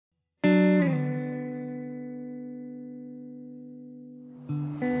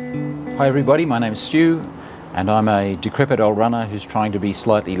Hi everybody, my name's Stu and I'm a decrepit old runner who's trying to be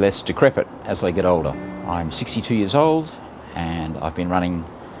slightly less decrepit as I get older. I'm 62 years old and I've been running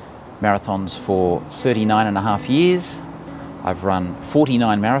marathons for 39 and a half years. I've run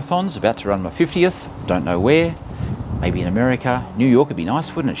 49 marathons, about to run my 50th, don't know where, maybe in America. New York would be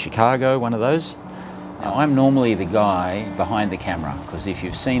nice, wouldn't it? Chicago, one of those. Now, I'm normally the guy behind the camera because if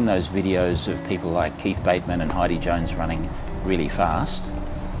you've seen those videos of people like Keith Bateman and Heidi Jones running really fast,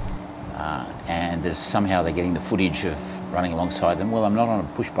 and there's somehow they're getting the footage of running alongside them. Well, I'm not on a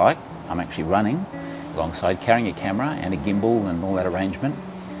push bike, I'm actually running alongside, carrying a camera and a gimbal and all that arrangement.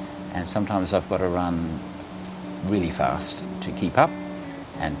 And sometimes I've got to run really fast to keep up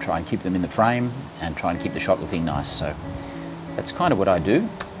and try and keep them in the frame and try and keep the shot looking nice. So that's kind of what I do.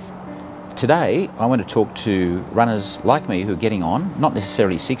 Today, I want to talk to runners like me who are getting on, not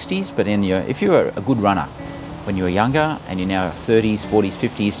necessarily 60s, but if you're a good runner when you were younger and you're now 30s, 40s,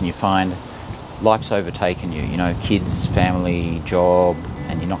 50s and you find life's overtaken you, kids, family, job,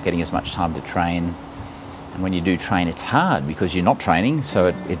 and you're not getting as much time to train. And when you do train, it's hard because you're not training, so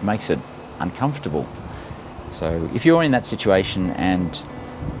it makes it uncomfortable. So if you're in that situation and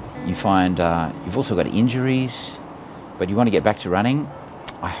you find you've also got injuries, but you want to get back to running,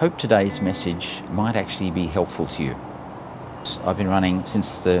 I hope today's message might actually be helpful to you. I've been running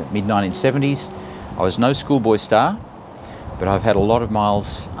since the mid-1970s. I was no schoolboy star, but I've had a lot of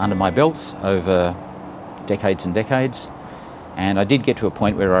miles under my belt over decades and decades. And I did get to a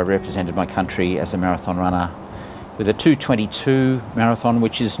point where I represented my country as a marathon runner with a 2:22 marathon,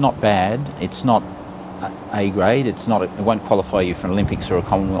 which is not bad. It's not A grade. It won't qualify you for an Olympics or a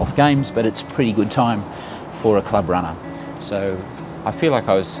Commonwealth Games, but it's a pretty good time for a club runner. So I feel like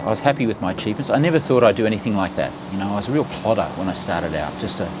I was happy with my achievements. I never thought I'd do anything like that. I was a real plodder when I started out.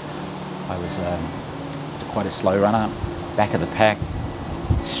 I was quite a slow runner, back of the pack,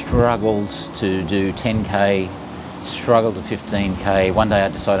 struggled to do 10K, struggled to 15K. One day I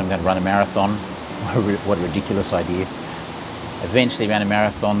decided I'm going to run a marathon. What a ridiculous idea. Eventually ran a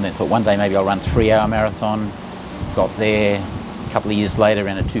marathon, then thought one day maybe I'll run a 3-hour marathon. Got there, a couple of years later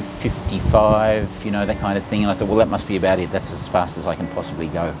ran a 2:55, that kind of thing. And I thought, well, that must be about it. That's as fast as I can possibly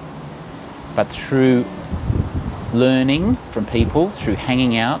go. But through learning from people, through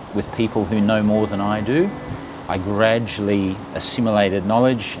hanging out with people who know more than I do, I gradually assimilated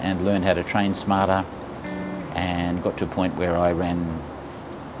knowledge and learned how to train smarter and got to a point where I ran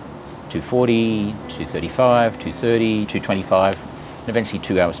 2:40, 2:35, 2:30, 2:25, and eventually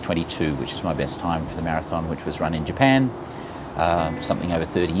 2 hours 22, which is my best time for the marathon, which was run in Japan something over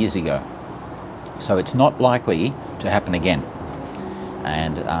 30 years ago. So it's not likely to happen again.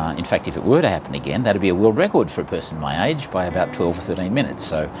 And in fact, if it were to happen again, that'd be a world record for a person my age by about 12 or 13 minutes.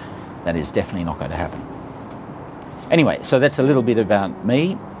 So that is definitely not going to happen. Anyway, so that's a little bit about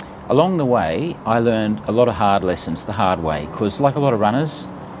me. Along the way, I learned a lot of hard lessons the hard way, because like a lot of runners,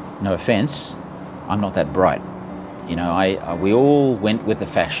 no offense, I'm not that bright. We all went with the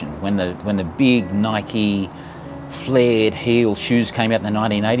fashion. When the big Nike flared heel shoes came out in the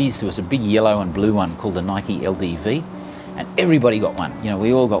 1980s, there was a big yellow and blue one called the Nike LDV, and everybody got one.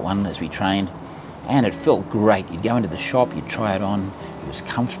 We all got one as we trained, and it felt great. You'd go into the shop, you'd try it on, it was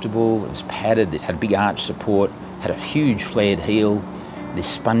comfortable, it was padded, it had big arch support, had a huge flared heel, this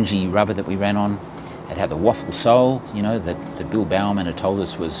spongy rubber that we ran on. It had the waffle sole, that Bill Bowerman had told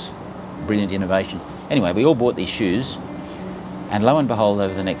us was a brilliant innovation. Anyway, we all bought these shoes, and lo and behold,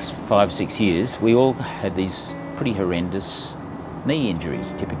 over the next 5-6 years, we all had these pretty horrendous knee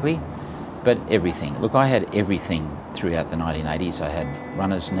injuries, typically, but everything. Look, I had everything throughout the 1980s. I had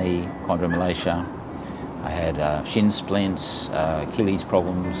runner's knee, chondromalacia, I had shin splints, Achilles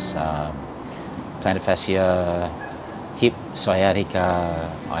problems, plantar fascia, hip,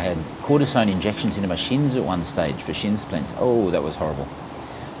 sciatica. I had cortisone injections into my shins at one stage for shin splints. Oh, that was horrible.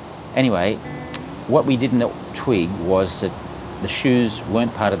 Anyway, what we didn't twig was that the shoes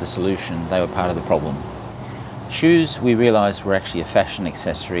weren't part of the solution, they were part of the problem. Shoes, we realised, were actually a fashion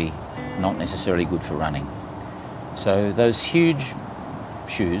accessory, not necessarily good for running. So those huge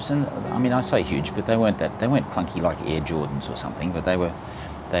shoes, and I say huge, but they weren't clunky like Air Jordans or something, but they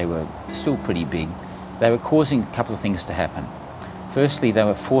were still pretty big. They were causing a couple of things to happen. Firstly, they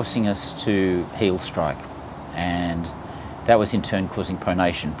were forcing us to heel strike, and that was in turn causing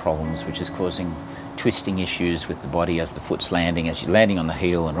pronation problems, which is causing twisting issues with the body as the foot's landing, as you're landing on the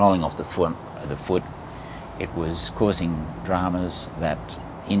heel and rolling off the foot. It was causing dramas that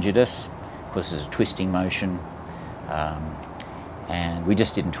injured us, causes a twisting motion, and we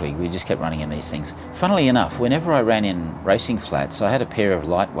just didn't twig. We just kept running in these things. Funnily enough, whenever I ran in racing flats, I had a pair of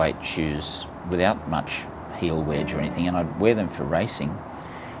lightweight shoes without much heel wedge or anything, and I'd wear them for racing.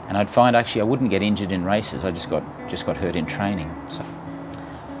 And I'd find actually I wouldn't get injured in races, I just got hurt in training. So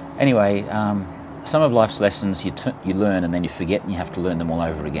anyway, some of life's lessons you learn and then you forget, and you have to learn them all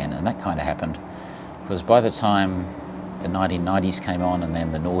over again. And that kind of happened because by the time the 1990s came on and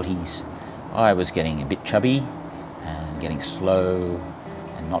then the noughties, I was getting a bit chubby and getting slow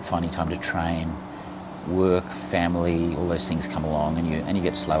and not finding time to train. Work, family, all those things come along, and you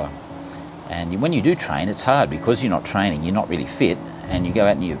get slower. And when you do train, it's hard because you're not training, you're not really fit, and you go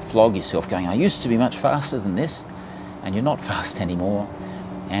out and you flog yourself going, I used to be much faster than this, and you're not fast anymore,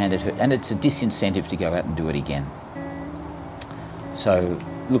 and it's a disincentive to go out and do it again. So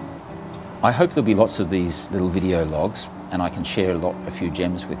look, I hope there'll be lots of these little video logs and I can share a few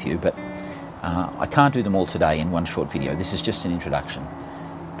gems with you, but I can't do them all today in one short video. This is just an introduction.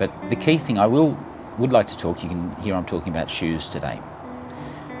 But the key thing I would like to talk, you can hear I'm talking about shoes today,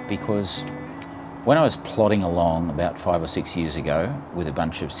 because when I was plodding along about 5 or 6 years ago with a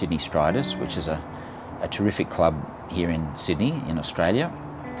bunch of Sydney Striders, which is a terrific club here in Sydney, in Australia,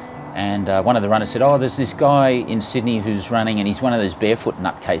 and one of the runners said, oh, there's this guy in Sydney who's running, and he's one of those barefoot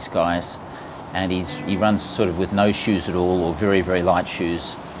nutcase guys, and he runs sort of with no shoes at all, or very, very light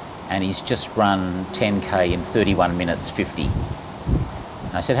shoes, and he's just run 10k in 31 minutes 50.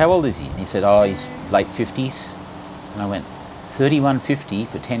 And I said, how old is he? And he said, oh, he's late 50s. And I went, 31.50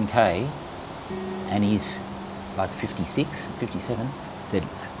 for 10k, and he's like 56, 57. I said,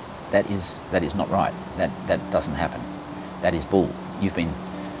 that is not right. That doesn't happen. That is bull.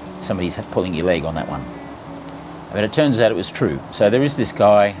 Somebody's pulling your leg on that one. But it turns out it was true. So there is this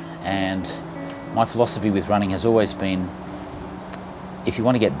guy, and my philosophy with running has always been, if you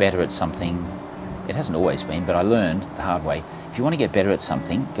want to get better at something, it hasn't always been, but I learned the hard way, if you want to get better at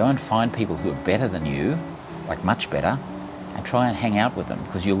something, go and find people who are better than you, like much better, and try and hang out with them,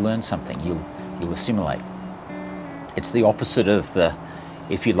 because you'll learn something, you'll assimilate. It's the opposite of the,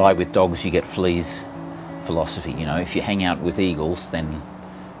 if you lie with dogs, you get fleas philosophy. You know, if you hang out with eagles, then,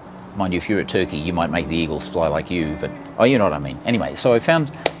 mind you, if you're a turkey, you might make the eagles fly like you, but, oh, you know what I mean. Anyway, so I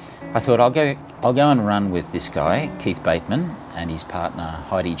thought I'll go and run with this guy, Keith Bateman, and his partner,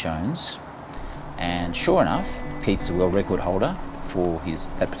 Heidi Jones. And sure enough, Keith's the world record holder for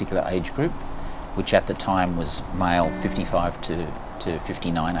that particular age group, which at the time was male 55 to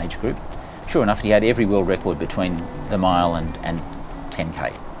 59 age group. Sure enough, he had every world record between the mile and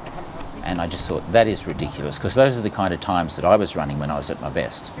 10k. And I just thought, that is ridiculous, because those are the kind of times that I was running when I was at my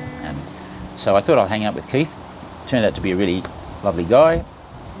best. And so I thought I'd hang out with Keith. Turned out to be a really lovely guy.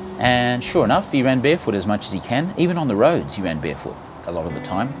 And sure enough, he ran barefoot as much as he can. Even on the roads, he ran barefoot a lot of the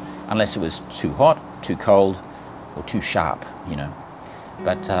time, unless it was too hot, too cold, or too sharp, you know.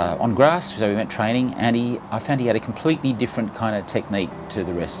 But on grass, so we went training, and I found he had a completely different kind of technique to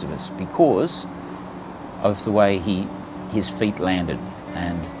the rest of us because of the way his feet landed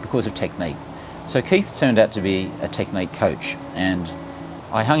and because of technique. So Keith turned out to be a technique coach, and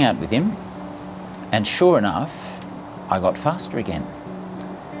I hung out with him, and sure enough, I got faster again.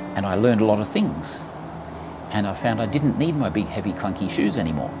 And I learned a lot of things. And I found I didn't need my big, heavy, clunky shoes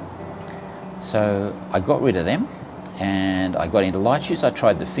anymore. So I got rid of them, and I got into light shoes. I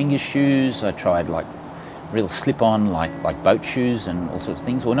tried the finger shoes. I tried like real slip-on, like boat shoes and all sorts of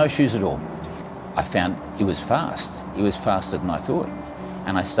things, or no shoes at all. I found it was fast. It was faster than I thought.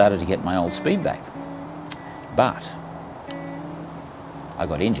 And I started to get my old speed back. But I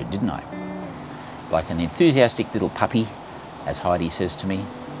got injured, didn't I? Like an enthusiastic little puppy, as Heidi says to me.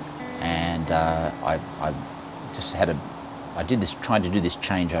 And I tried to do this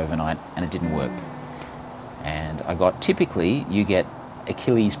change overnight, and it didn't work. And typically you get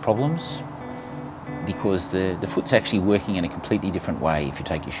Achilles problems because the foot's actually working in a completely different way if you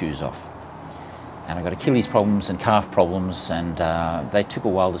take your shoes off. And I got Achilles problems and calf problems, and they took a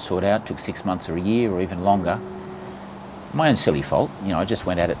while to sort out. It took 6 months or a year or even longer. My own silly fault, you know, I just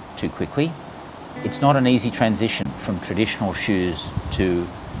went at it too quickly. It's not an easy transition from traditional shoes to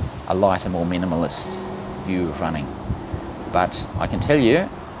a lighter, more minimalist view of running. But I can tell you,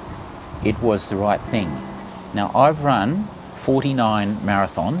 it was the right thing. Now, I've run 49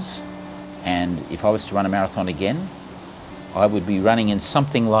 marathons, and if I was to run a marathon again, I would be running in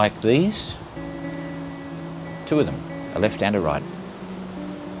something like these. 2 of them, a left and a right.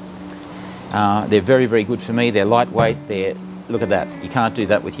 They're very, very good for me. They're lightweight. Look at that. You can't do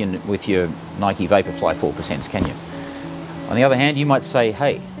that with your Nike Vaporfly 4%, can you? On the other hand, you might say,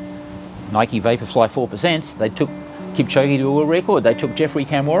 hey, Nike Vaporfly 4%, they took Kipchoge to a world record. They took Jeffrey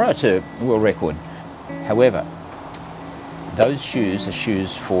Kamworor to a world record. However, those shoes are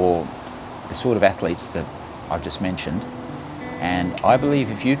shoes for the sort of athletes that I've just mentioned. And I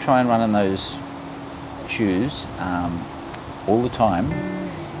believe if you try and run in those shoes all the time,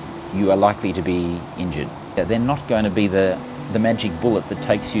 you are likely to be injured. They're not going to be the magic bullet that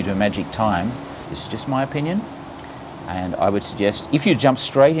takes you to a magic time. This is just my opinion. And I would suggest if you jump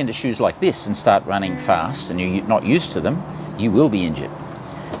straight into shoes like this and start running fast and you're not used to them, you will be injured.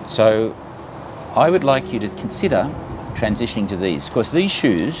 So I would like you to consider transitioning to these, because these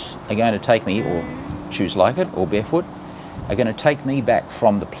shoes are going to take me, or shoes like it, or barefoot, are going to take me back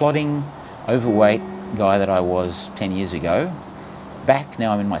from the plodding, overweight guy that I was 10 years ago, back,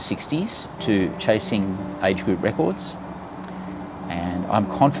 now I'm in my 60s, to chasing age group records. And I'm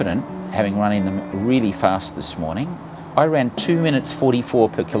confident, having run in them really fast this morning. I ran 2 minutes 44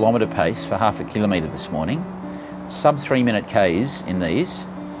 per kilometre pace for half a kilometre this morning, sub 3 minute Ks in these,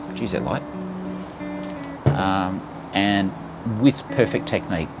 geez they're light, and with perfect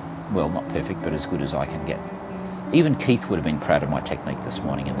technique. Well, not perfect, but as good as I can get. Even Keith would have been proud of my technique this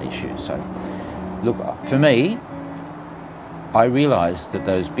morning in these shoes. So look, for me, I realised that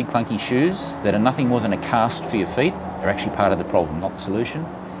those big clunky shoes that are nothing more than a cast for your feet are actually part of the problem, not the solution.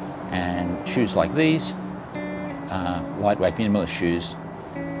 And shoes like these, lightweight minimalist shoes,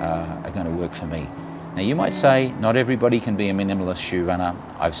 are going to work for me. Now you might say not everybody can be a minimalist shoe runner.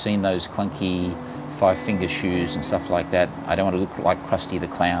 I've seen those clunky 5-finger shoes and stuff like that. I don't want to look like Krusty the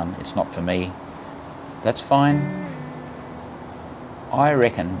Clown. It's not for me. That's fine. I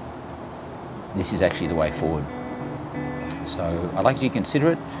reckon this is actually the way forward. So I'd like you to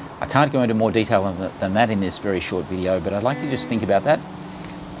consider it. I can't go into more detail than that in this very short video, but I'd like you to just think about that,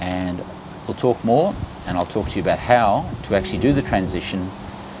 and we'll talk more, and I'll talk to you about how to actually do the transition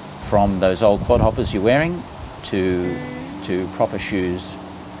from those old quad hoppers you're wearing to proper shoes.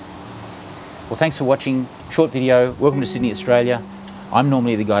 Well, thanks for watching. Short video. Welcome to Sydney, Australia. I'm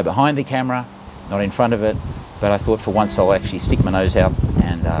normally the guy behind the camera, not in front of it, but I thought for once I'll actually stick my nose out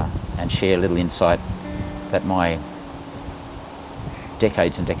and share a little insight that my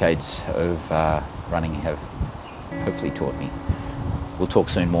decades and decades of running have hopefully taught me. We'll talk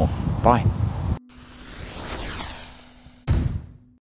soon more. Bye.